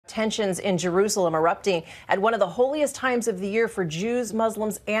Tensions in Jerusalem erupting at one of the holiest times of the year for Jews,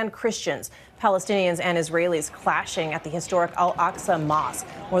 Muslims, and Christians. Palestinians and Israelis clashing at the historic Al-Aqsa Mosque.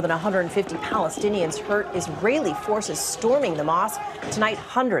 More than 150 Palestinians hurt, Israeli forces storming the mosque. Tonight,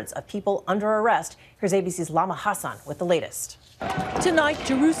 hundreds of people under arrest. Here's ABC's Lama Hassan with the latest. Tonight,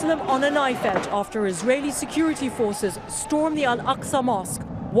 Jerusalem on a knife edge after Israeli security forces storm the Al-Aqsa Mosque,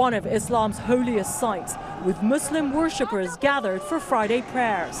 one of Islam's holiest sites, with Muslim worshippers gathered for Friday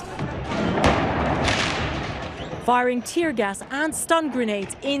prayers. Firing tear gas and stun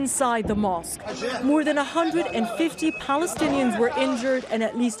grenades inside the mosque. More than 150 Palestinians were injured and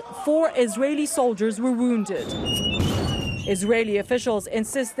at least 4 Israeli soldiers were wounded. Israeli officials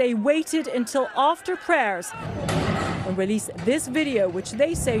insist they waited until after prayers and release this video, which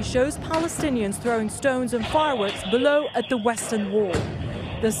they say shows Palestinians throwing stones and fireworks below at the Western Wall.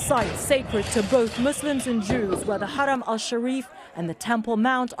 The site sacred to both Muslims and Jews, where the Haram al-Sharif and the Temple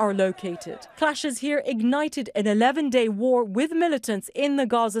Mount are located. Clashes here ignited an 11-day war with militants in the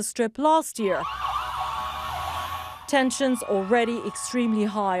Gaza Strip last year. Tensions already extremely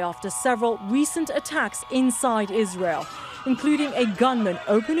high after several recent attacks inside Israel, including a gunman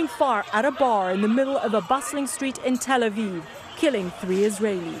opening fire at a bar in the middle of a bustling street in Tel Aviv, killing 3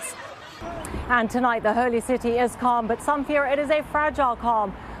 Israelis. And tonight, the holy city is calm, but some fear it is a fragile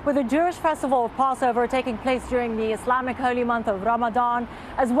calm. With the Jewish festival of Passover taking place during the Islamic holy month of Ramadan,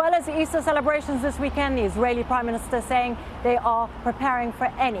 as well as Easter celebrations this weekend, the Israeli Prime Minister saying they are preparing for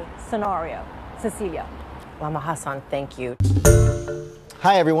any scenario. Cecilia. Lama Hassan, thank you.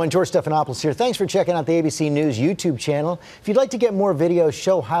 Hi everyone, George Stephanopoulos here. Thanks for checking out the ABC News YouTube channel. If you'd like to get more videos,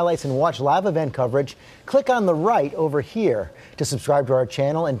 show highlights, and watch live event coverage, click on the right over here to subscribe to our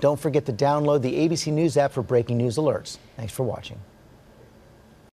channel, and don't forget to download the ABC News app for breaking news alerts. Thanks for watching.